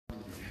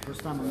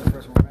First time on the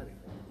first one ready.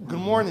 Good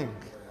morning.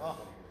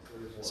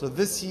 So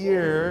this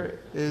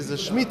year is a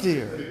Shemitah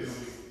year.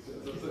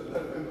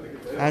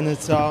 And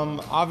it's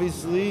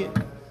obviously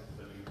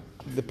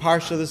the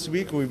Parsha this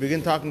week where we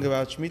begin talking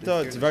about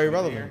Shemitah. It's very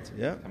relevant.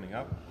 Yeah? Coming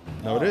up?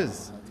 No, it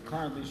is.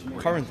 Currently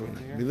Shemitah. Currently.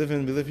 We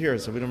live here,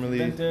 so we don't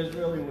really...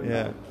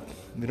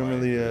 We don't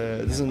really...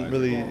 it doesn't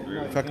really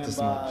affect us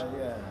much.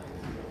 Yeah.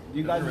 Do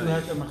you guys do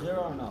Heter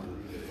Mechira or no?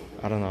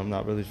 I don't know, I'm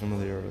not really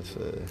familiar with...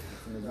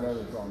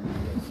 Israeli problem.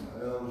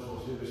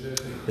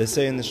 They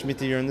say in the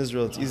Shemitah year in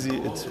Israel, it's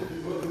easy.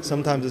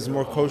 Sometimes it's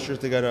more kosher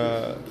to get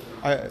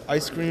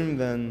ice cream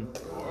than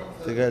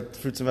to get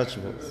fruits and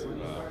vegetables.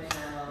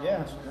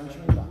 Yeah, it's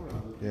Shemitah.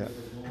 Yeah.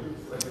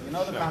 You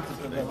know the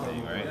concept of that.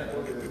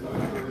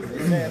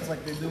 They say it's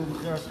like they do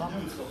Mechira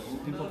Chametz.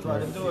 People try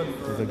to do it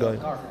for The guy.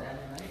 car.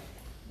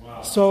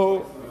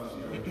 So,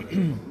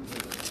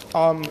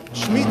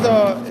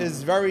 Shemitah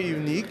is very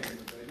unique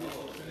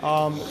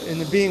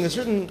in it being a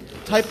certain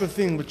type of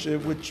thing which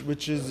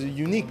is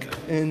unique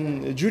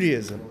in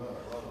Judaism,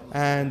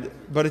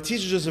 but it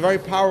teaches us a very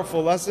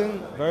powerful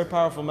lesson, very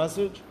powerful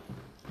message,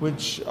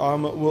 which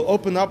will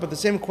open up with the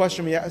same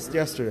question we asked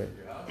yesterday.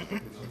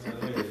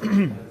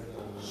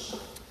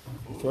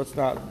 So it's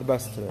not the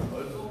best today,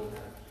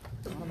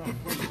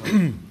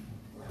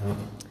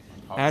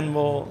 and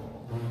we'll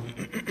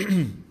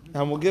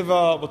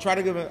try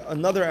to give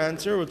another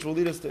answer, which will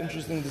lead us to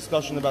interesting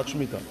discussion about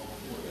Shemitah.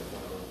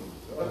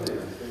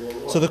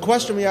 So the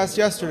question we asked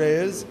yesterday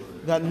is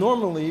that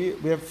normally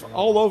we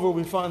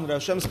find that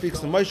Hashem speaks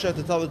to Moshe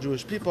to tell the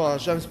Jewish people.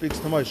 Hashem speaks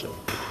to Moshe,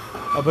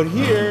 but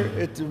here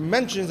it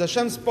mentions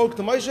Hashem spoke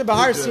to Moshe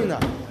Bahar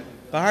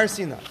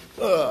Sinai.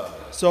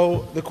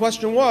 So the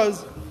question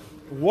was,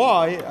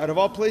 why, out of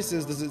all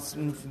places, is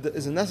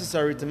it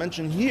necessary to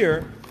mention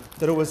here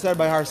that it was said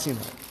by Har Sinai?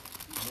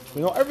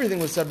 We know everything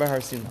was said by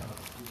Har Sinai.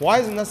 Why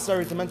is it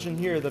necessary to mention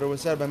here that it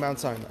was said by Mount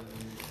Sinai?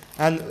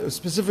 And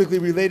specifically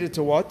related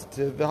to what?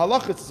 To the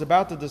halachas it's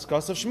about to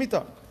discuss of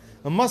Shemitah.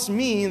 It must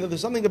mean that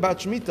there's something about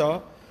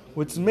Shemitah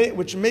which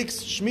makes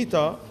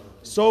Shemitah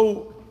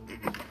so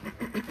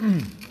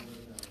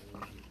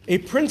a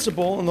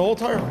principle in the whole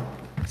Torah.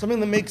 Something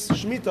that makes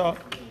Shemitah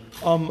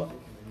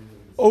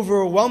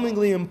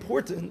overwhelmingly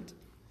important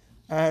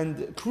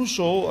and a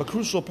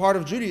crucial part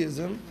of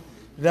Judaism,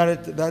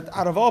 that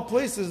out of all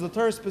places the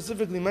Torah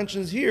specifically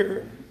mentions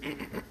here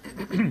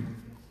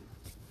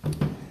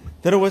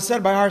that it was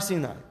said by Har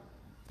Sinai.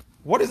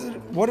 What is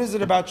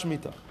it about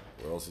Shemitah?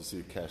 Where else you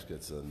see cash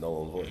gets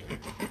null and void.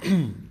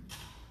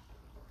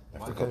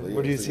 After a couple of years,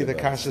 Where do you see the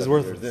cash is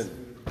worthless?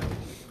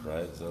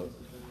 Right, so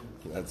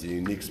that's a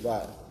unique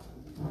spot.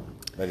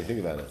 How do you think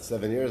about it?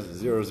 7 years,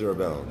 0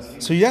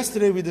 balance. So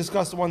yesterday we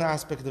discussed one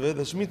aspect of it.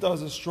 The Shemitah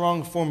is a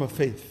strong form of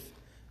faith,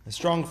 a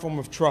strong form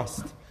of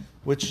trust,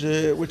 which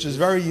is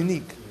very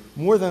unique,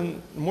 more than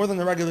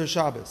the regular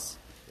Shabbos,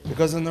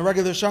 because in the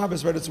regular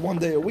Shabbos, right, it's 1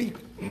 day a week.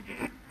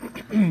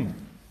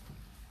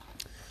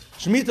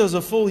 Shemitah is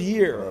a full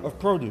year of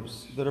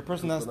produce that a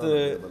person has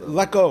to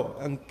let go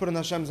and put in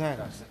Hashem's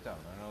hands.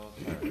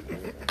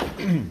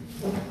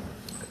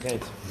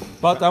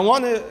 But I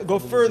want to go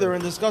further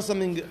and discuss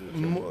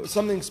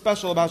something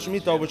special about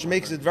Shemitah, which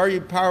makes it very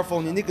powerful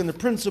and unique in the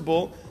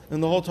principle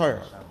in the whole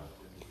Torah.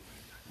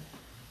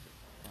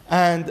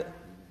 And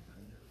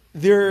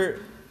there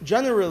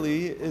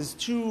generally is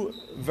two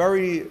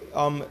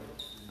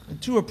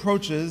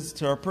approaches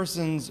to a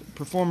person's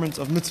performance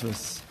of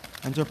mitzvahs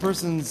and to a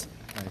person's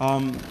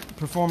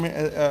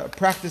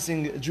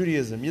practicing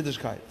Judaism,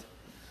 Yiddishkeit,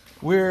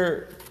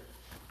 where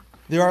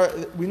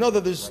we know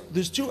that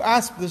there's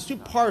two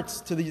parts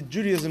to the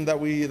Judaism that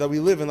we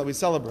live and that we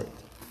celebrate.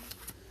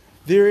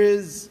 There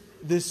is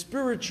the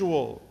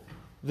spiritual,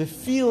 the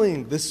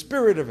feeling, the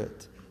spirit of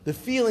it, the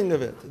feeling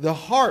of it, the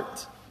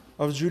heart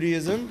of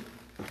Judaism,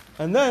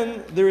 and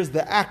then there is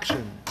the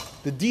action,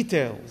 the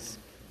details,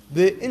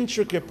 the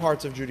intricate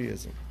parts of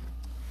Judaism.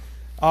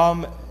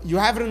 You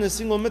have it in a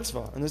single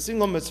mitzvah. In a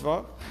single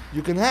mitzvah,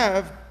 you can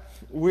have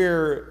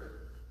where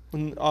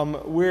in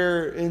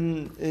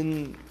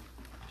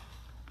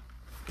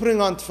putting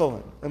on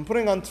tefillin. And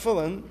putting on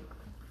tefillin,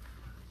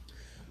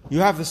 you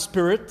have the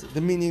spirit,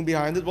 the meaning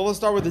behind it. Well, let's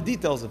start with the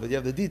details of it. You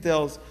have the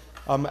details.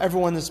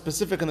 Everyone is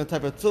specific in the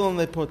type of tefillin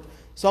they put.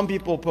 Some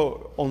people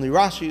put only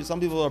Rashi. Some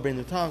people are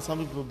Beinu Tam. Some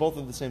people put both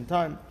at the same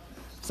time.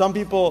 Some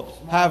people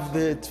have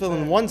the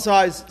tefillin one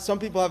size. Some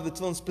people have the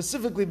tefillin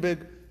specifically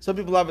big. Some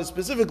people have it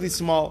specifically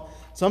small.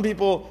 Some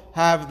people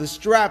have the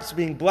straps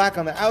being black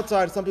on the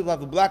outside. Some people have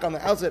the black on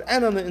the outside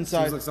and on the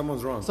inside. Seems like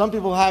someone's wrong. Some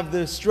people have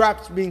the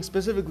straps being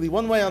specifically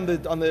one way on the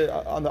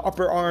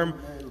upper arm,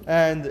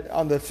 and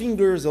on the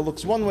fingers it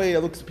looks one way.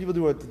 People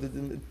do it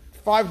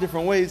 5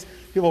 different ways.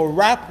 People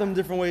wrap them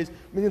different ways.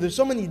 Meaning there's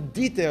so many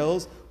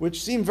details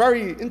which seem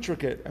very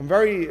intricate and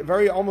very,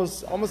 very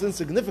almost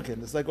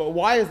insignificant. It's like, well,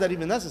 why is that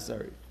even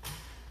necessary?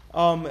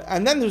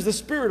 And then there's the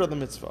spirit of the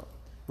mitzvah.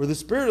 Where the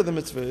spirit of the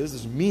mitzvah is,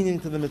 there's meaning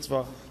to the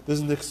mitzvah,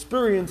 there's an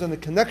experience and a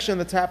connection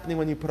that's happening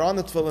when you put on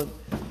the tefillin,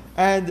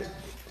 and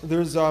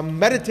there's a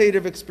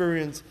meditative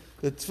experience,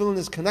 The tefillin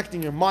is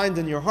connecting your mind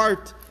and your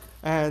heart,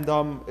 and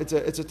it's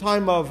a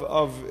time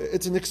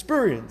it's an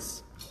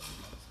experience.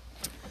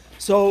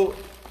 So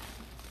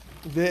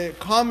the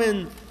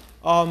common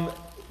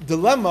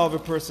dilemma of a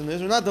person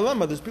is, or not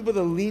dilemma, there's people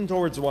that lean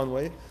towards one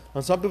way,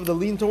 and some people that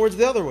lean towards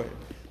the other way.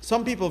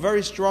 Some people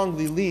very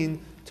strongly lean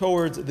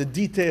towards the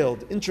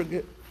detailed,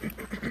 intricate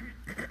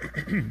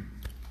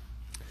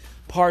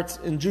parts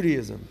in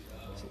Judaism.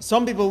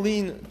 Some people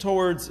lean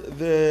towards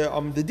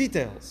the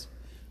details,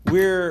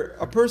 where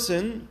a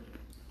person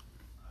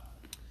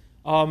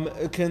some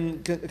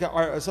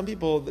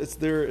people it's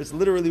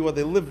literally what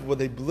they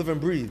live and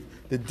breathe.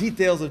 The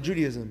details of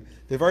Judaism.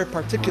 They're very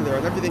particular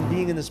on everything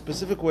being in a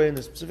specific way, in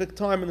a specific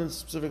time, in a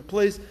specific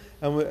place,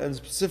 and a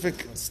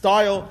specific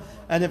style.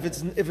 And if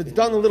it's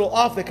done a little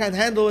off, they can't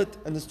handle it,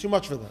 and it's too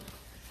much for them.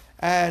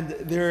 And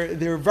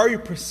they're very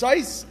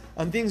precise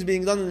on things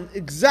being done in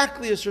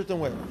exactly a certain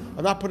way.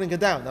 I'm not putting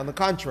it down. On the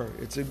contrary,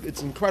 it's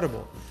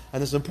incredible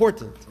and it's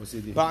important.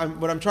 But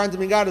what I'm trying to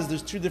bring out is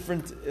there's two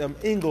different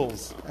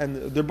angles, and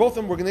they're both.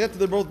 We're going to get to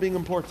they're both being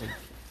important.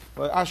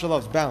 But Asher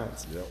loves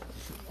balance,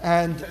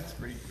 and that's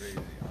pretty crazy.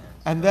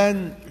 And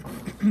then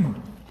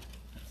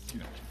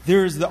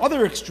there's the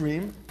other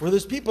extreme where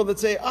there's people that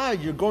say,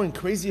 you're going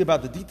crazy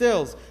about the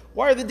details.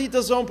 Why are the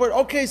details so important?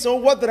 Okay, so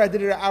what that I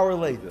did it an hour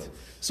late?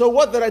 So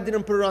what that I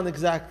didn't put it on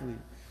exactly?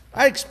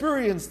 I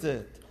experienced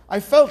it. I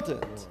felt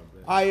it.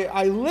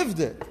 I lived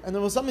it. And it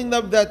was something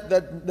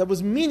that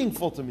was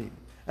meaningful to me.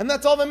 And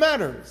that's all that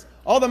matters.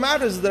 All that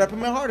matters is that I put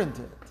my heart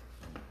into it.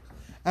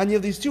 And you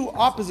have these two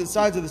opposite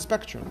sides of the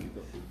spectrum.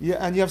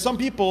 And you have some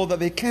people that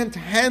they can't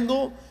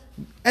handle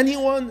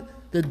anyone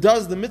that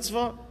does the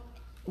mitzvah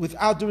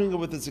without doing it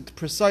with its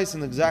precise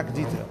and exact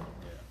detail.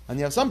 And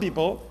you have some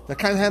people that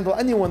can't handle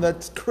anyone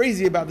that's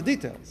crazy about the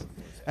details.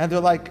 And they're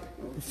like,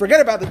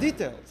 forget about the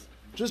details.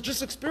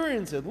 Just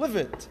experience it, live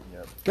it.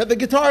 Get the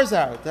guitars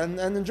out and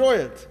enjoy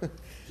it.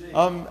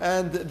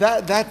 And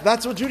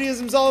that's what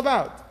Judaism is all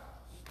about.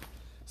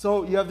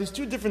 So you have these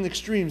two different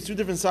extremes, two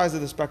different sides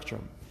of the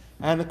spectrum.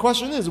 And the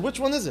question is, which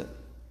one is it?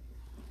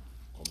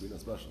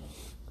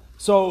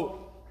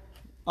 So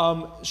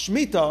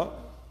Shemitah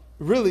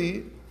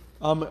really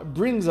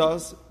brings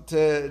us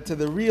to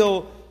the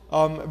real,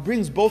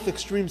 brings both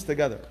extremes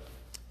together.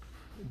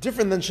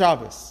 Different than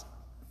Shabbos.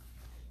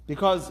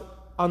 Because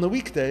on the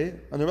weekday,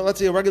 let's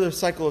say a regular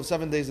cycle of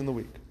 7 days in the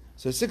week.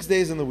 So 6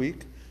 days in the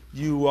week,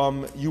 you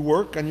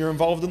work and you're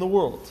involved in the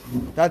world.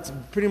 That's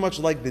pretty much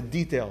like the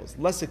details.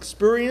 Less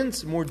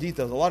experience, more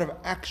details. A lot of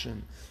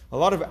action. A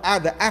lot of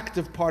the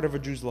active part of a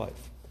Jew's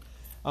life.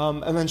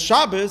 And then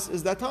Shabbos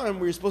is that time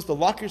where you're supposed to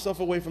lock yourself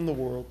away from the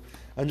world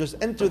and just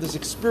enter this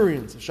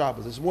experience of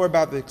Shabbos. It's more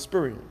about the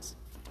experience.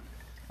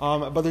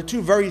 But they're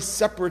two very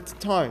separate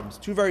times,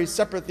 two very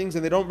separate things,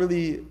 and they don't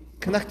really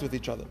connect with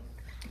each other.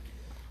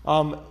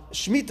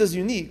 Shemitah is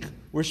unique,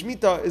 where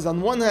Shemitah is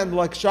on one hand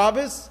like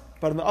Shabbos,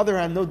 but on the other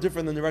hand no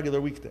different than the regular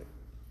weekday.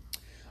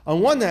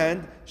 On one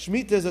hand,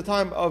 Shemitah is a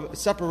time of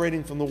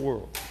separating from the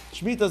world.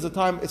 Shemitah is a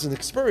time, it's an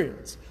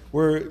experience,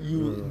 where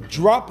you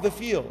drop the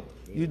field,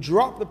 you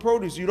drop the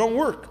produce, you don't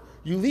work.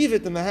 You leave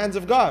it in the hands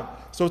of God.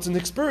 So it's an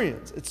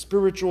experience. It's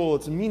spiritual,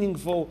 it's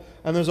meaningful,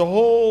 and there's a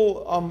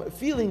whole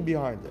feeling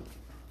behind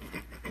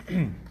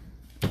it.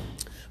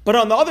 But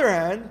on the other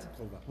hand,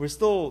 we're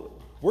still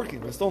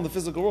working. We're still in the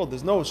physical world.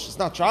 It's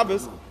not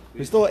Shabbos.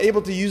 We're still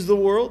able to use the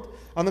world.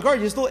 On the card,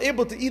 you're still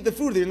able to eat the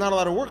food that you're not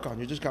allowed to work on.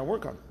 You just can't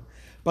work on it.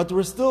 But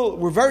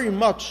we're very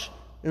much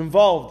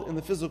involved in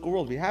the physical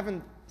world. We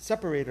haven't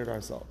separated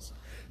ourselves.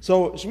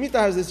 So Shemitah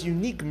has this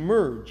unique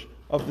merge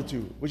of the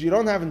two, which you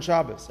don't have in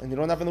Shabbos and you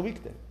don't have in the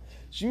weekday.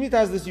 Shemitah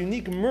has this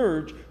unique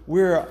merge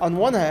where, on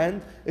one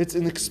hand, it's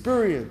an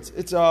experience.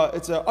 It's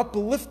a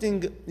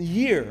uplifting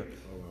year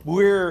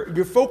where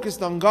you're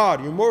focused on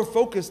God. You're more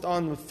focused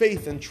on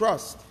faith and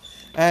trust,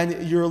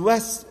 and you're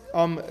less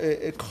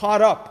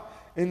caught up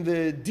in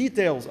the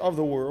details of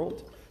the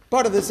world.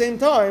 But at the same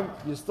time,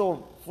 you're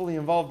still fully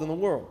involved in the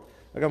world.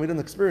 Again, we didn't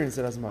experience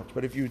it as much.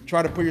 But if you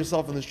try to put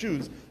yourself in the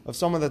shoes of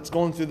someone that's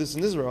going through this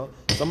in Israel,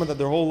 someone that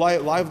their whole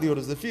livelihood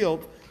is the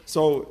field,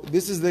 so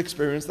this is the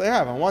experience they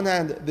have. On one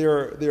hand,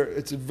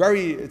 it's a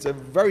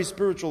very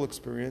spiritual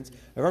experience,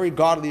 a very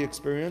godly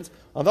experience.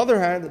 On the other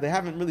hand, they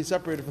haven't really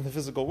separated from the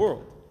physical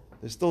world.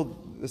 It's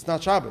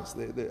not Shabbos.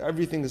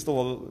 Everything is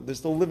they're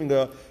still living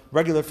a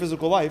regular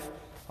physical life,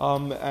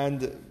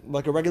 and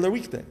like a regular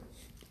weekday.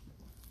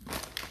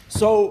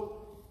 So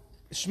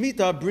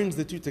Shemitah brings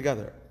the two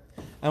together.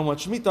 And what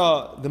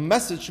the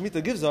message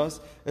Shemitah gives us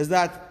is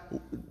that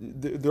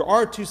there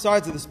are two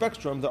sides of the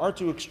spectrum, there are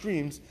two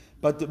extremes,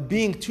 but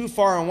being too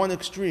far on one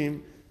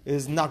extreme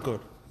is not good.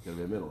 You gotta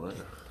be in the middle, right?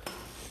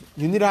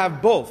 You need to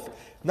have both.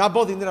 Not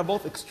both, you need to have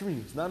both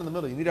extremes. Not in the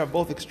middle, you need to have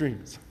both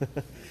extremes.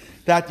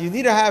 That you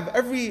need to have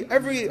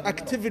every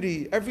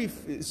activity, every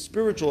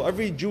spiritual,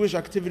 every Jewish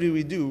activity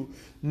we do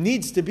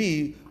needs to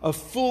be a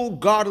full,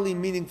 godly,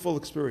 meaningful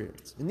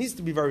experience. It needs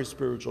to be very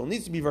spiritual. It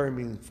needs to be very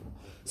meaningful.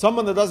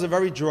 Someone that does it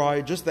very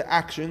dry, just the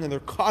action, and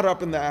they're caught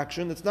up in the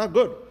action, it's not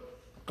good.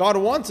 God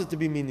wants it to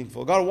be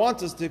meaningful. God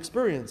wants us to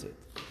experience it.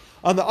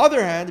 On the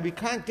other hand, we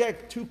can't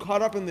get too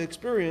caught up in the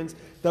experience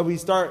that we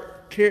start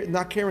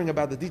not caring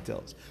about the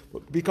details,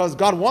 because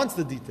God wants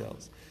the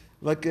details.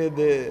 Like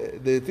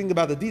the thing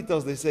about the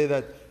details, they say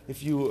that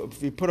if you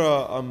put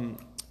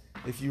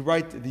if you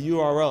write the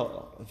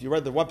URL, if you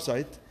write the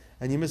website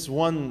and you miss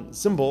one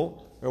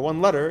symbol or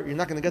one letter, you're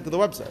not going to get to the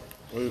website.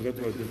 Or you get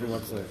to a different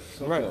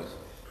website. Right.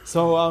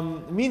 So,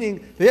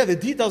 meaning, the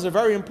details are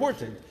very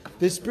important.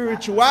 The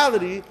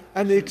spirituality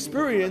and the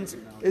experience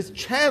is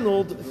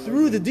channeled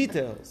through the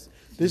details.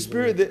 The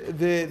spirit,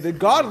 the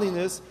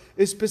godliness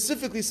is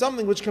specifically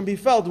something which can be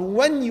felt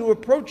when you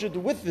approach it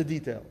with the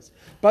details.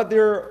 But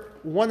they're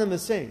one and the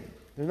same.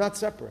 They're not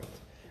separate.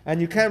 And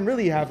you can't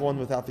really have one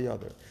without the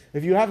other.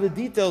 If you have the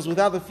details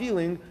without the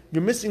feeling,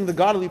 you're missing the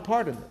godly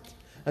part in it.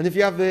 And if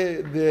you have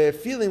the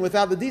feeling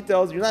without the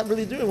details, you're not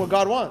really doing what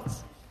God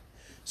wants.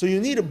 So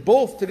you need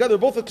both together,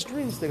 both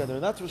extremes together.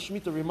 And that's what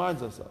Shemitah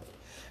reminds us of.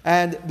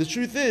 And the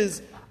truth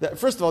is that,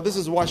 first of all, this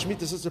is why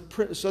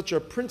Shemitah is such a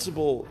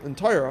principle in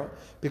Torah,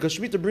 because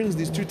Shemitah brings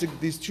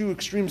these two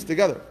extremes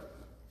together.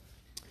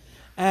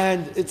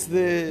 And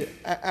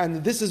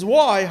this is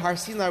why Har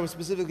Sinai was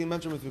specifically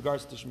mentioned with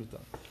regards to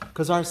Shemitah.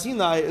 Because Har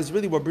Sinai is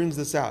really what brings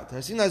this out.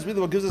 Har Sinai is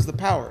really what gives us the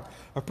power.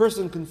 A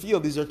person can feel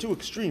these are two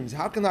extremes.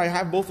 How can I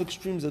have both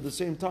extremes at the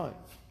same time?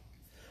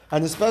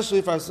 And especially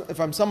if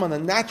I'm someone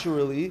that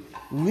naturally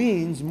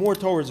leans more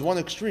towards one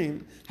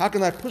extreme, how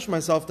can I push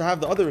myself to have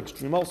the other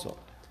extreme also?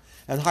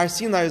 And Har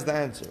Sinai is the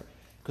answer.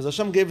 Because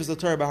Hashem gave us the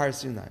Torah about Har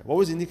Sinai. What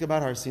was unique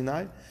about Har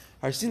Sinai?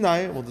 Har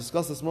Sinai, we'll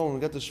discuss this more when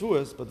we get to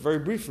Shavuos, but very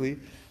briefly,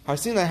 Har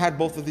Sinai had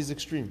both of these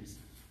extremes.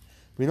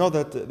 We know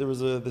that there was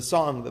the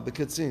song that the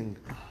kids sing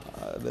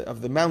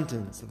of the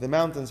mountains. The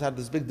mountains had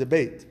this big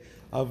debate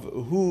of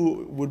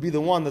who would be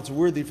the one that's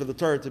worthy for the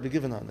Torah to be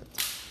given on it.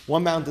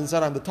 One mountain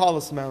said, I'm the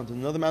tallest mountain.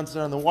 Another mountain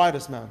said, I'm the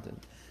widest mountain.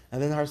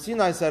 And then Har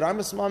Sinai said, I'm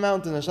a small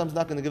mountain, Hashem's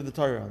not going to give the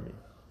Torah on me.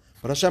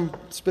 But Hashem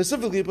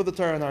specifically put the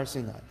Torah on Har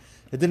Sinai.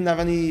 It didn't have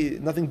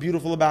nothing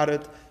beautiful about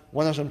it.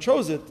 When Hashem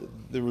chose it,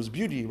 there was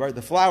beauty, right?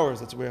 The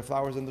flowers, that's where we have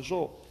flowers in the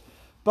shul.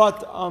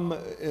 But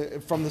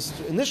from this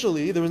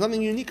initially, there was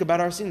nothing unique about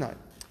Har Sinai.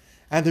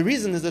 And the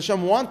reason is that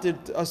Hashem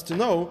wanted us to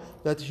know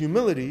that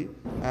humility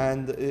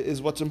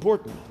is what's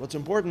important. What's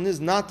important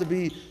is not to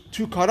be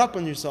too caught up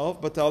on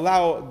yourself, but to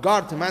allow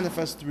God to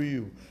manifest through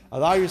you.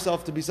 Allow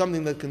yourself to be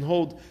something that can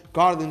hold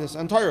godliness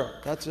and Torah.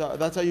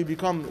 That's how you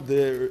become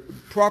the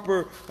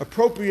proper,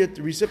 appropriate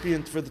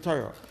recipient for the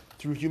Torah,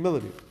 through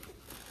humility.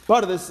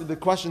 But the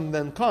question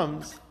then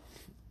comes,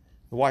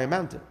 why a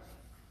mountain?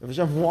 If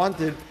Hashem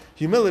wanted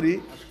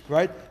humility,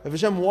 right? If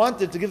Hashem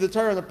wanted to give the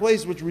Torah in a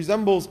place which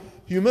resembles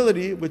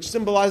humility, which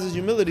symbolizes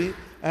humility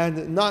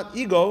and not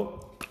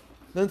ego,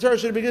 then the Torah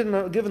should be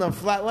given on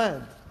flat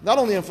land. Not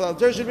only on flat land,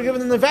 the Torah should be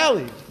given in the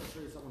valley.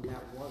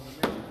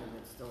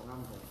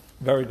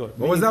 Very good.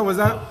 What was that? Was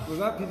that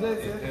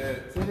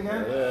PJ? Say it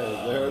again.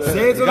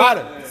 Say it. Got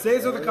it. Say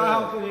it so the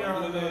Kahal can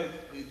hear.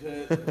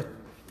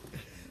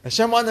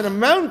 Hashem wanted a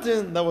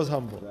mountain that was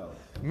humble.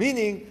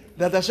 Meaning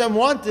that Hashem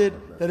wanted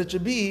that it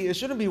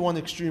shouldn't be one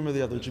extreme or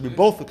the other. It should be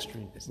both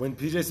extremes. When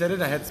PJ said it,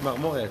 I had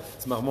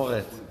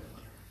tzmarmoret.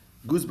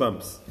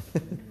 Goosebumps.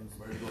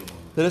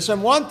 That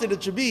Hashem wanted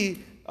it should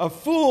be a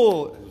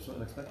full,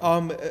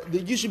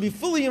 that you should be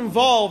fully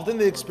involved in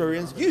the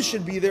experience. You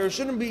should be there.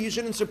 You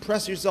shouldn't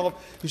suppress yourself.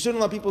 You shouldn't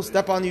let people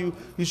step on you.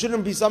 You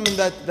shouldn't be someone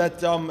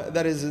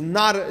that is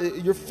not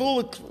your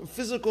full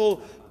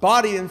physical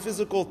body and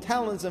physical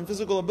talents and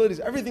physical abilities.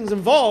 Everything's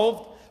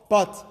involved,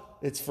 but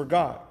it's for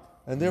God.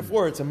 And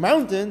therefore, it's a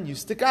mountain. You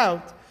stick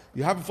out.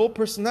 You have a full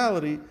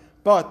personality,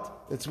 but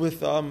it's with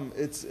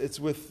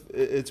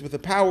the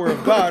power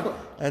of God,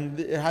 and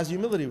it has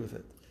humility with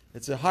it.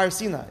 It's a Har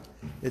Sinai.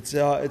 It's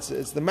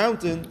the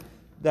mountain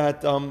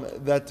that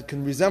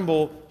can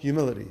resemble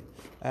humility,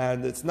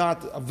 and it's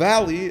not a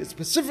valley. It's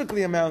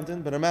specifically a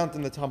mountain, but a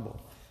mountain that's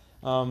humble.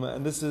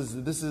 And this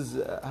is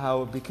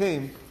how it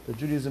became that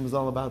Judaism is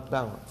all about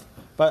balance.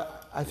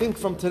 But I think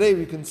from today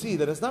we can see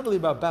that it's not really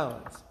about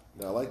balance.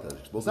 No, I like that.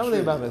 It's not really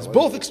about balance. It's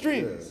both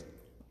extremes. Yeah.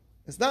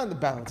 It's not the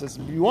balance.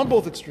 You want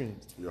both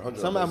extremes.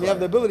 Somehow we have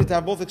the ability to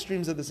have both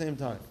extremes at the same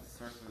time.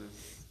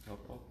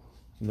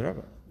 From the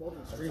Rebbe.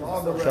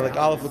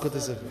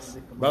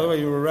 By the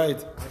way, you were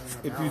right.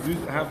 If you do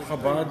have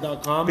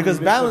Chabad.com, because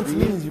balance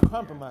means you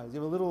compromise.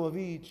 You have a little of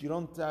each. You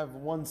don't have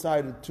one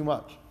side too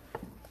much.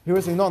 Here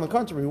we're saying, no, on the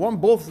contrary, you want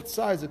both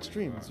sides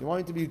extremes. You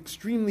want it to be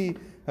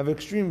have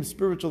extreme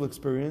spiritual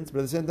experience, but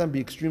at the same time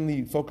be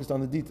extremely focused on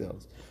the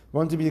details. You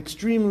want it to be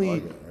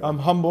extremely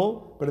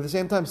humble, but at the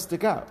same time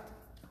stick out.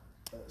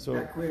 So,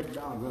 yeah,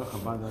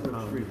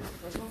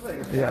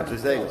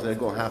 just saying, instead of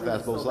going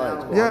half-ass both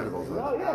sides. Yeah.